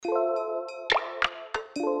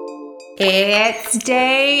It's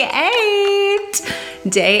day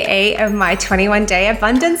 8 of my 21-day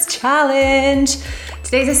abundance challenge.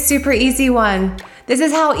 Today's a super easy one. This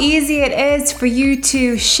is how easy it is for you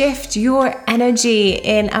to shift your energy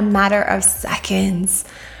in a matter of seconds.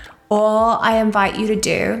 All I invite you to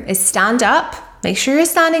do is stand up, make sure you're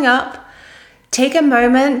standing up, take a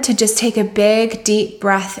moment to just take a big, deep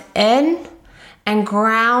breath in and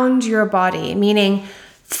ground your body, meaning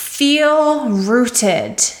feel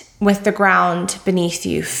rooted with the ground beneath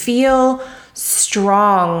you. Feel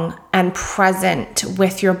strong and present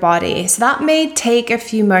with your body. So that may take a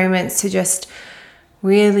few moments to just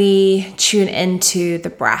really tune into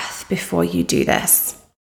the breath before you do this.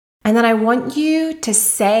 And then I want you to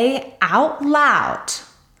say out loud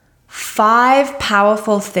 5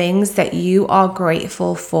 powerful things that you are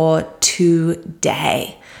grateful for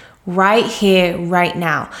today, right here, right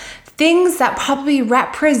now. Things that probably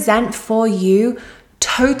represent for you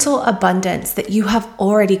total abundance that you have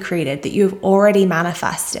already created, that you have already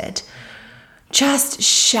manifested. Just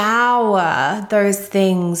shower those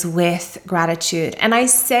things with gratitude. And I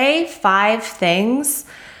say 5 things,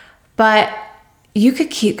 but you could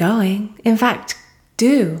keep going. In fact,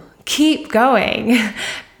 do keep going.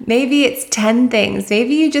 Maybe it's 10 things.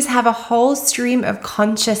 Maybe you just have a whole stream of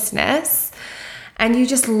consciousness and you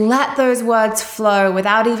just let those words flow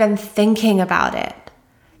without even thinking about it.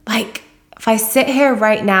 Like, if I sit here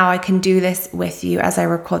right now, I can do this with you as I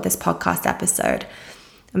record this podcast episode.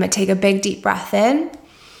 I'm going to take a big deep breath in.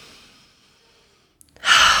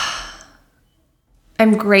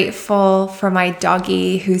 I'm grateful for my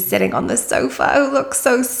doggy who's sitting on the sofa, who looks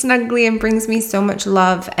so snuggly and brings me so much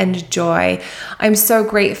love and joy. I'm so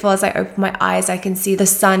grateful as I open my eyes, I can see the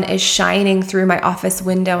sun is shining through my office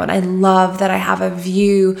window, and I love that I have a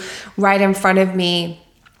view right in front of me.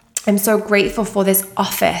 I'm so grateful for this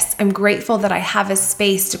office. I'm grateful that I have a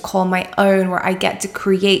space to call my own where I get to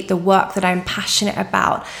create the work that I'm passionate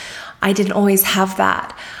about. I didn't always have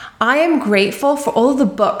that. I am grateful for all the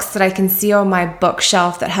books that I can see on my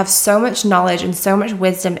bookshelf that have so much knowledge and so much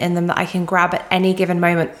wisdom in them that I can grab at any given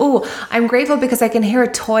moment. Ooh, I'm grateful because I can hear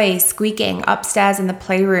a toy squeaking upstairs in the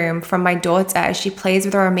playroom from my daughter as she plays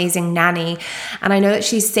with her amazing nanny. And I know that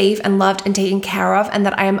she's safe and loved and taken care of, and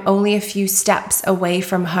that I am only a few steps away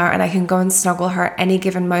from her and I can go and snuggle her at any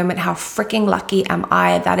given moment. How freaking lucky am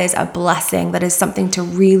I? That is a blessing. That is something to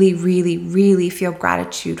really, really, really feel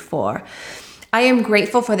gratitude for. I am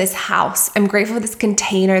grateful for this house. I'm grateful for this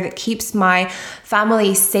container that keeps my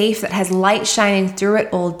family safe, that has light shining through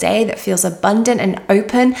it all day, that feels abundant and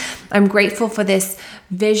open. I'm grateful for this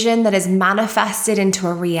vision that is manifested into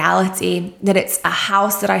a reality, that it's a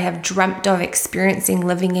house that I have dreamt of experiencing,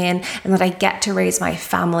 living in, and that I get to raise my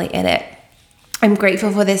family in it. I'm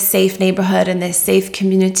grateful for this safe neighborhood and this safe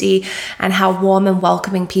community and how warm and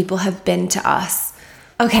welcoming people have been to us.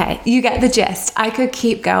 Okay, you get the gist. I could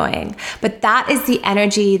keep going, but that is the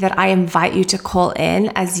energy that I invite you to call in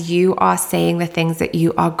as you are saying the things that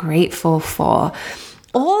you are grateful for.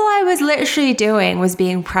 All I was literally doing was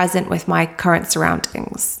being present with my current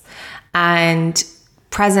surroundings and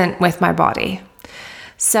present with my body.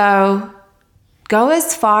 So go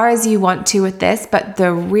as far as you want to with this, but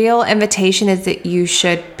the real invitation is that you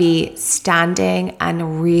should be standing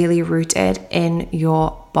and really rooted in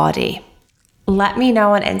your body. Let me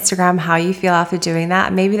know on Instagram how you feel after doing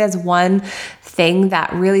that. Maybe there's one thing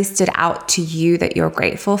that really stood out to you that you're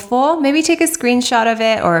grateful for. Maybe take a screenshot of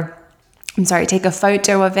it, or take a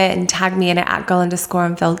photo of it and tag me in it at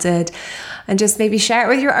girl_unfiltered, and just maybe share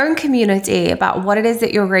it with your own community about what it is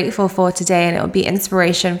that you're grateful for today. And it'll be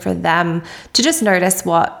inspiration for them to just notice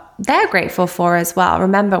what they're grateful for as well.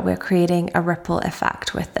 Remember, we're creating a ripple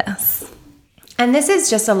effect with this. And this is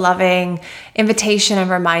just a loving invitation and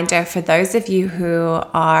reminder for those of you who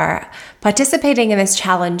are participating in this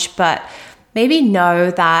challenge, but maybe know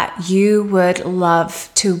that you would love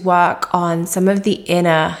to work on some of the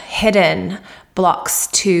inner hidden blocks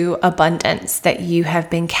to abundance that you have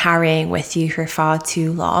been carrying with you for far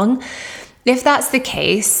too long. If that's the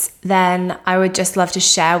case, then I would just love to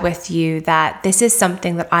share with you that this is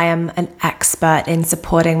something that I am an expert in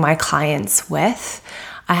supporting my clients with.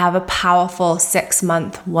 I have a powerful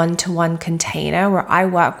 6-month one-to-one container where I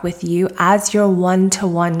work with you as your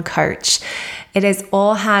one-to-one coach. It is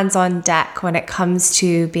all hands on deck when it comes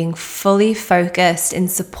to being fully focused in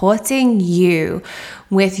supporting you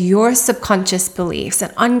with your subconscious beliefs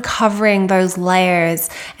and uncovering those layers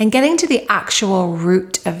and getting to the actual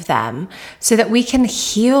root of them so that we can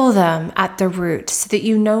heal them at the root, so that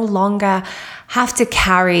you no longer have to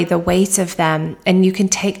carry the weight of them and you can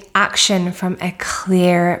take action from a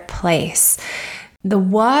clear place. The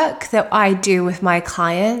work that I do with my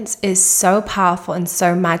clients is so powerful and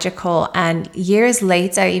so magical. And years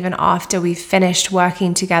later, even after we've finished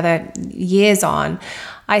working together, years on,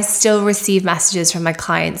 I still receive messages from my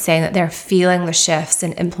clients saying that they're feeling the shifts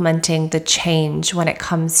and implementing the change when it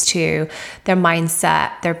comes to their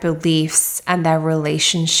mindset, their beliefs, and their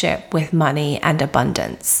relationship with money and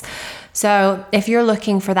abundance. So if you're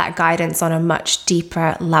looking for that guidance on a much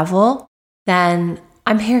deeper level, then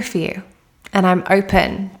I'm here for you. And I'm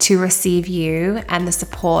open to receive you and the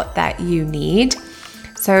support that you need.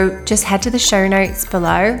 So just head to the show notes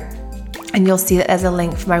below and you'll see that there's a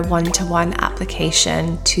link for my one-to-one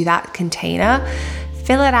application to that container.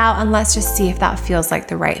 Fill it out and let's just see if that feels like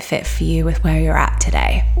the right fit for you with where you're at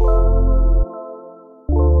today.